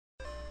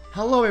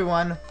Hello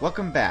everyone,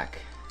 welcome back.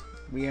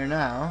 We are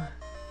now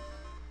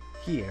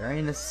here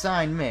in a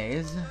sign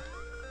maze.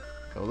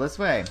 Go this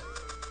way.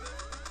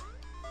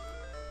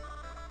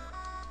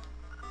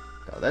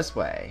 Go this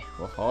way.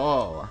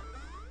 Whoa,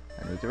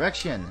 a new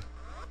direction.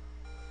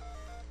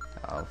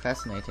 Oh,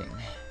 fascinating.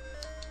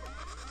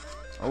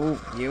 Oh,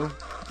 you.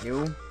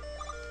 Go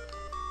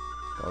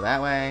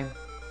that way.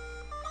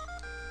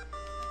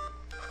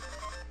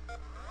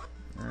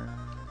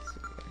 Let's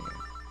see here.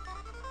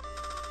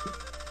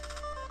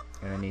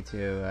 Gonna need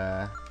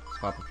to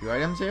swap a few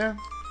items here.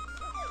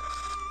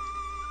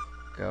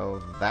 Go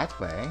that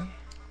way.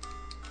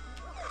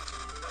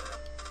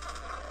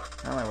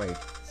 Not my way,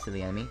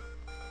 silly enemy.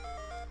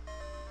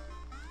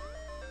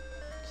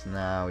 So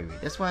now we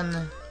read this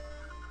one.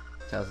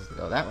 Tells us to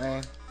go that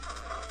way.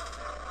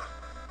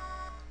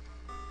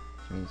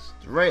 Which means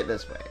straight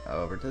this way.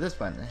 Over to this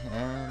one.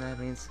 And that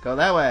means go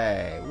that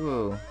way.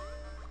 Woo.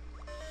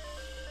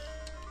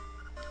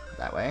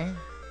 That way.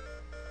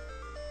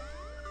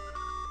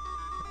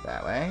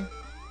 That way.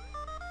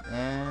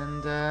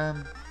 And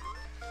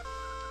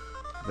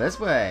this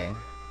way.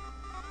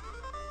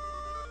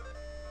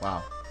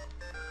 Wow.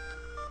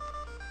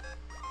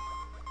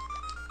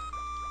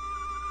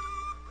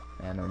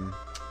 And I'm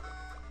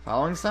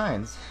following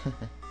signs.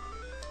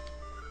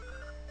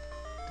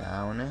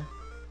 Down.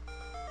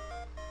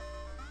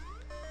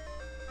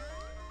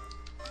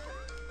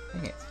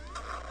 Dang it.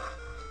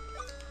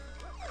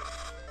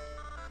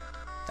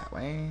 That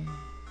way.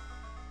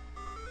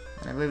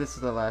 And I believe this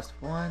is the last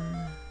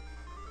one.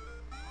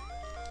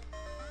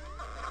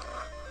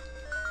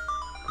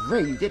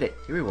 Great, you did it!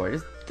 Your reward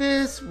is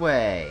this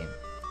way!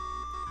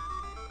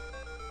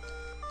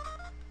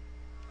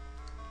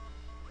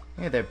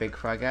 Hey there, big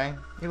frog guy.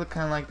 You look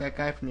kind of like that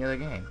guy from the other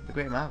game, the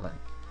Great Mountain.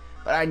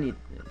 But I need...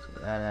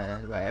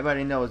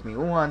 everybody knows me.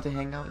 We want to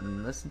hang out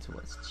and listen to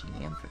what's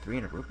GM for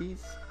 300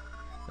 rupees?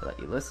 They'll let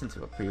you listen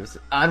to a previous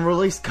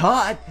unreleased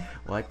COD!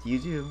 What do you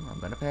do? I'm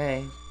gonna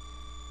pay.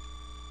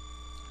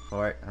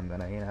 For it, I'm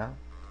gonna,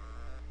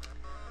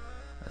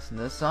 listen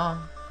to this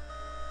song.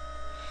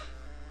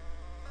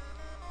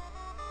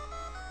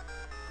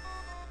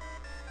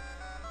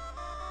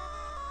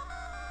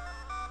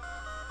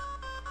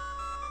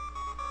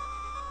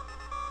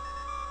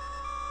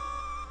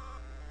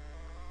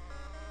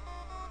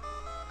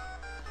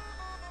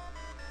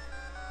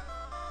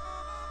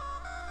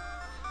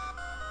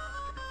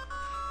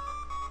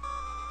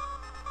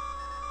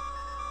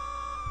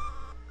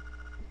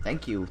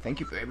 Thank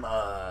you very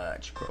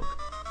much, Croak.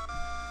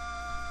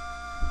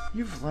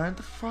 You've learned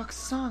the Frog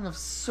Song of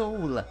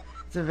Soul.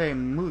 It's a very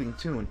moving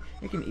tune.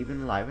 It can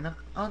even liven up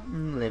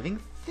on living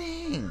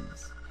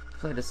things.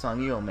 Play the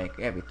song, you'll make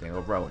everything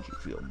around you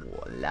feel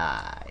more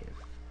alive.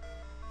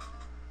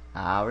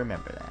 I'll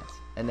remember that.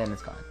 And then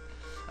it's gone.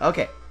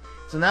 Okay,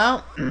 so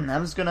now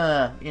I'm just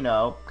gonna,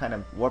 kind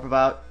of warp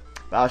about.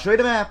 But I'll show you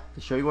the map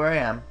to show you where I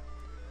am.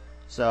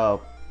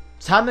 So,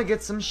 time to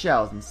get some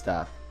shells and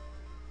stuff.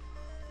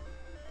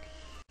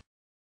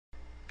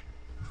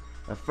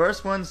 The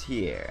first one's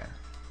here.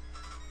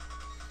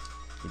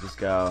 You just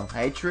go,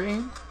 hey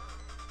tree,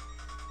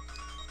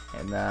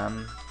 and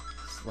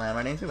slam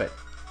right into it.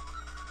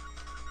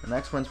 The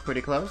next one's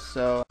pretty close,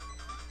 so,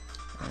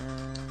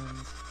 and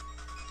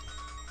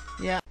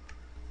yeah.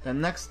 The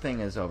next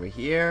thing is over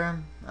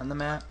here on the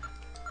map.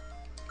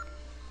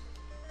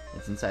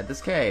 It's inside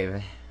this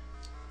cave.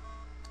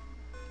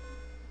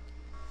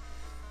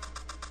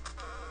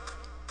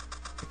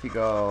 If you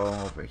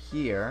go over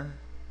here,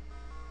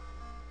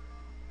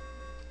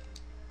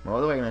 all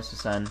the way, Mr.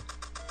 Sun,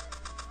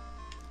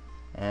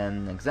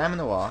 and examine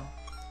the wall.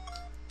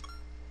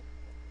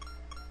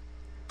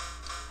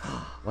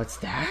 What's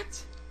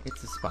that?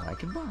 It's a spot I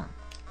can bomb.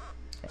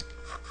 Okay.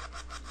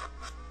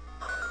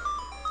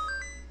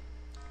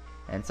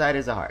 Inside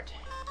is a heart,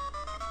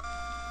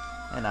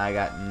 and I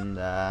got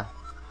the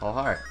whole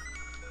heart.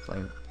 So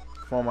only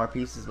 4 more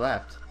pieces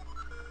left.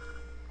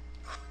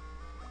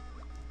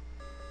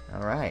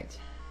 All right,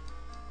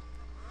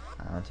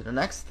 on to the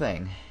next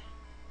thing.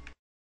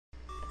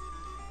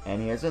 And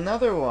here's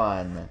another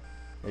one.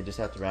 We just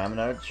have to ram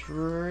another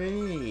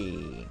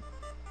tree.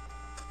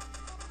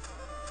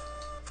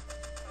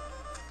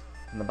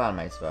 From the bottom,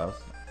 I suppose.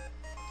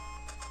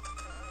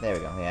 There we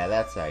go. Yeah,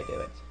 that's how I do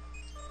it.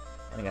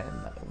 And I got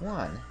another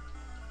one.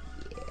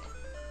 Yeah.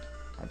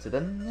 On to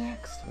the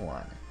next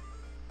one.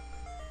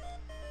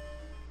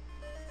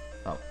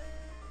 Oh.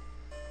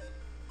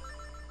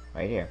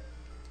 Right here.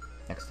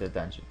 Next to the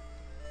dungeon.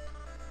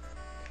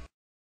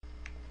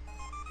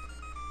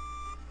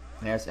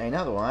 There's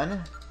another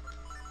one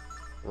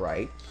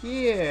right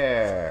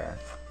here.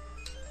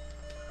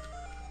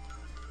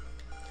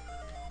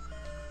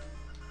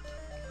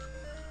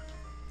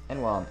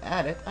 And while I'm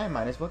at it, I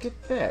might as well get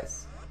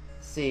this.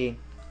 See,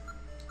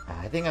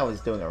 I think I was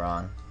doing it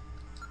wrong.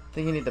 I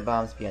think you need the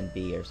bombs to be on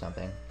B or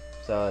something.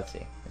 So let's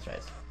see. Let's try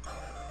this.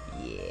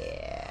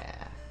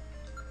 Yeah.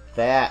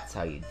 That's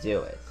how you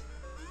do it.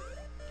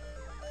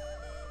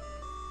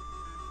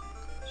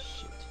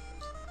 Shoot.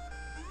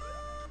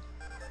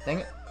 Dang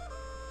it.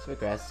 Sweet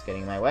grass is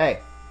getting in my way.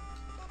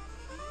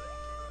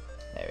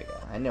 There we go.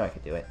 I knew I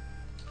could do it.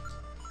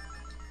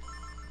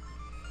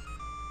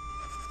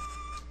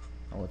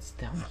 Oh, what's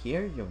down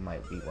here? You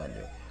might be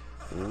wondering.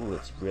 Ooh,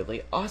 it's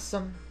really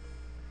awesome.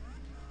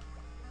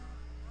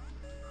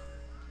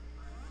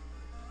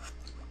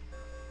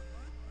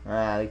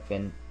 Ah,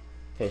 leave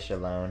fish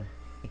alone.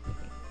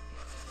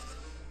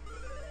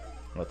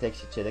 Well, it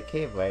takes you to the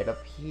cave right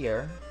up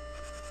here.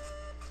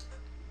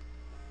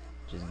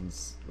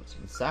 Which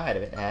inside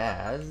of it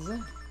has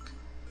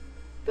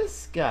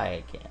this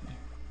guy again.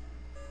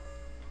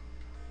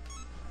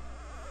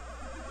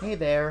 Hey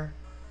there.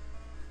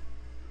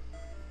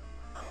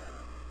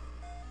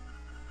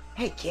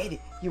 Hey kid,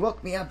 you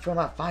woke me up from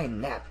a fine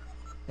nap.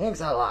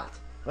 Thanks a lot.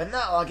 But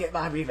now I'll get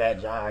my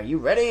revenge. Are you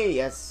ready?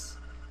 Yes.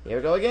 Here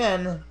we go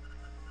again.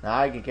 Now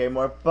I can carry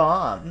more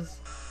bombs.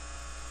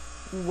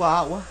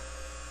 Wow.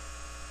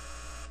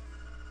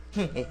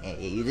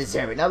 You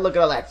deserve it. Now look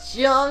at all that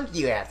junk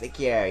you have to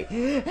carry.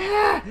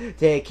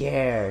 Take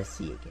care.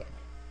 See you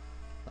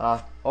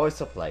again. Always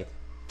so polite.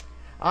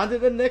 On to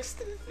the next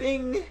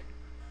thing.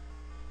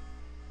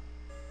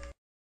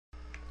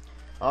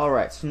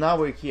 Alright, so now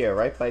we're here,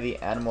 right by the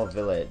animal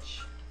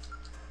village.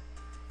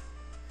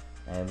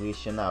 And we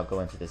should now go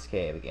into this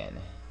cave again.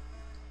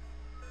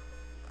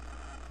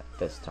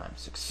 This time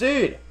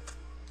succeed!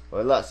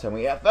 Well, last time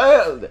we have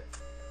failed!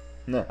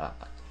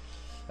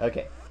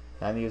 Okay,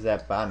 time to use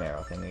that bomb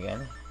arrow thing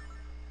again.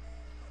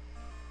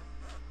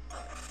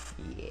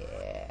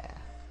 Yeah.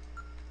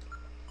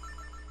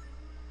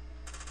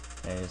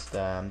 And just do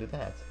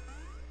that.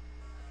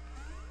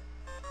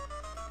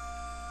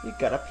 You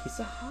got a piece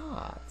of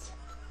heart.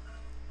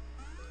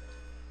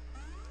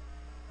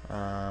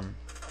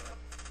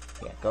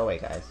 Yeah, go away,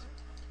 guys.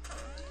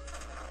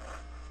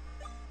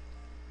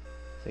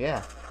 So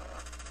yeah.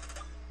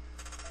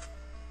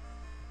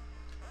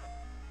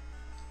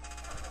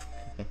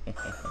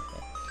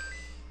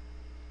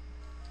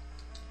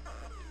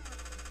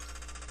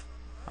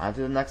 On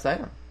to the next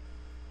item.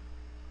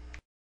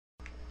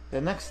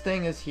 The next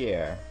thing is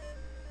here.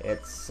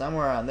 It's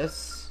somewhere on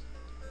this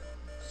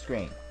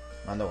screen,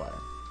 underwater.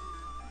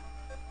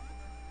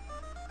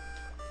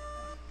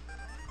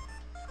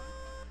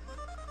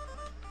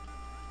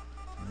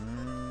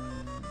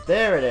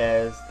 There it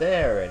is.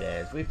 There it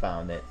is. We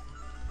found it.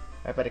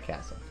 Right by the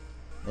castle.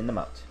 In the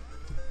moat.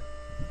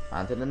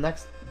 On to the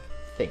next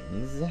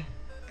things.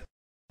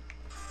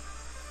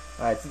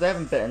 Alright, since I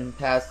haven't been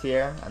past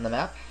here on the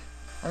map,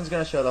 I'm just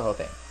going to show the whole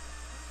thing.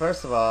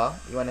 First of all,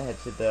 you want to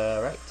head to the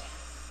right.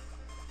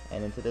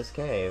 And into this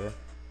cave.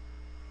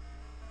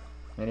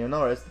 And you'll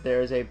notice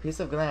there is a piece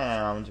of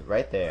ground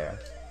right there.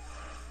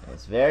 And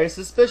it's very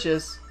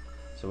suspicious.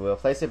 So we'll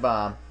place a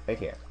bomb right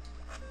here.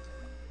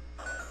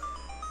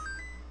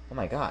 Oh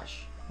my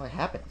gosh, what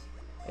happened?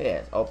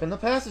 Yes, open the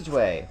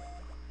passageway.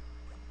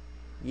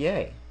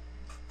 Yay.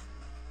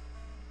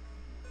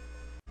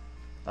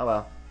 Oh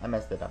well, I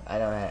messed it up. I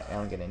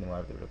don't get any more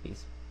of the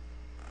rupees.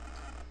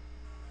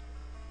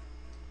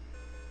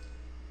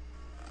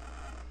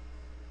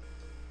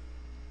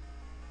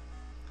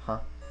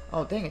 Huh?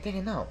 Oh dang it,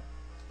 no.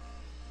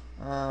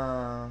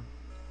 Huh.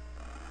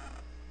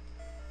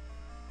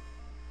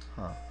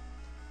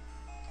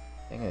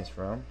 Dang it, this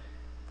room.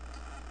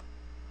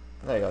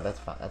 There you go, that's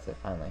fine. That's it,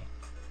 finally.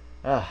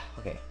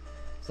 Okay.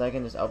 So I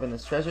can just open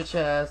this treasure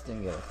chest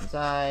and get what's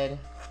inside,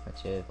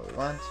 which is what we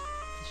want.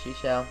 The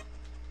seashell.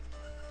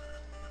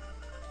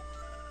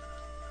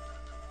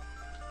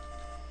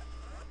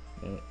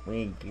 We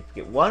need to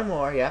get one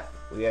more, yep.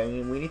 We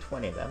need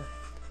 20 of them.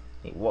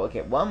 We'll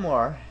get one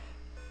more.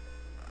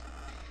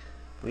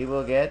 We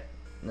will get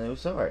a new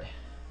sword.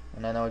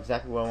 And I know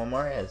exactly where one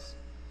more is.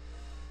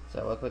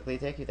 So we'll quickly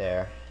take you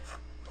there.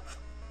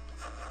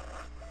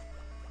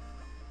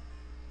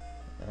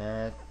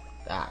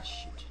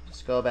 Shoot.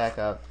 Just go back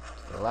up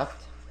to the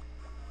left.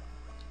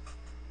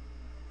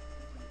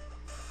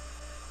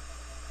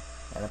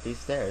 And up these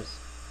stairs.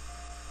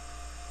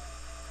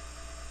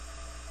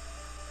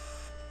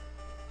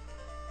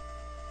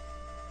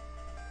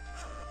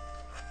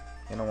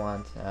 You're gonna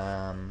want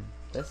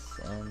this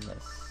and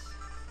this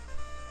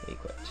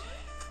equipped.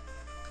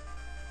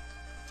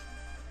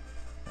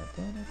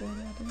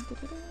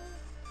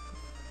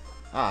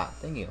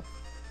 Thank you.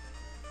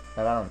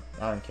 But I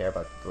don't care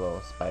about the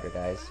little spider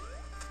guys.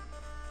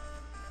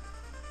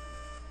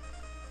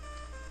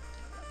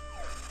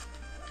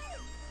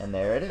 And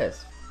there it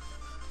is.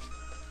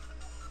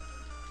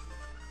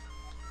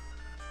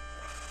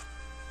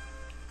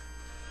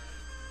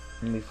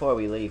 And before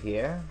we leave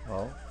here,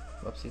 well,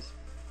 whoopsies.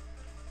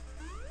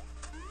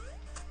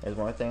 There's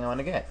one more thing I want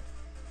to get.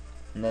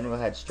 And then we'll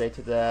head straight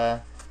to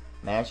the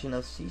mansion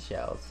of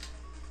seashells.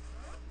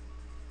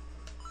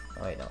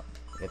 Oh wait, no.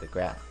 Get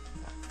the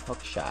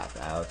hook shot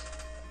out.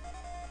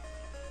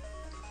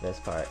 This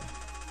part.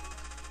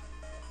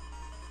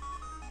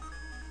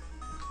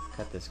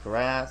 Cut this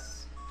grass.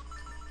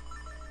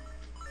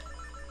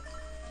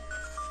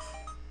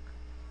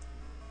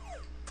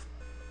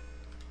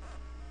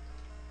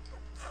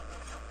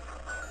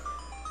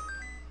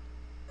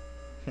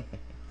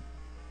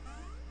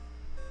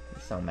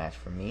 So match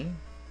for me.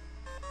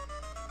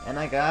 And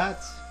I got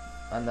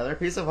another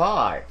piece of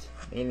art.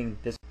 Meaning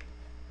this.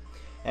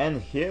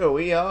 And here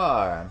we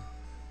are.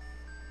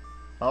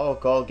 Oh,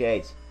 gold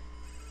gate.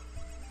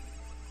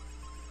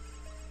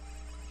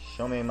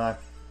 Show me my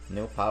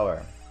new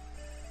power.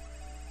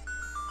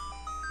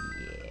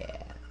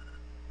 Yeah.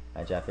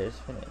 My job here is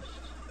finished.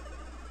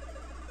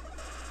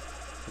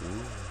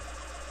 Ooh.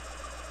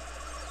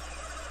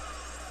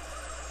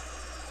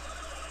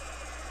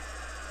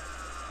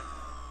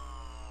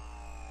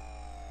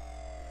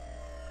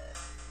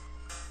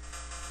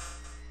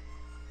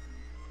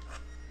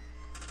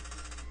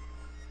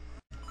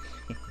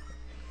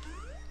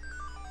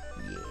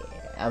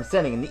 Yeah, I'm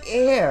standing in the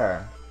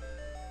air.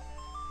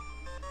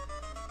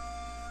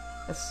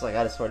 That's like I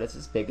got a sword that's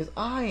as big as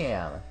I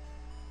am.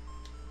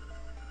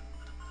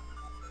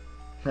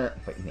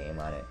 Put name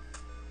on it.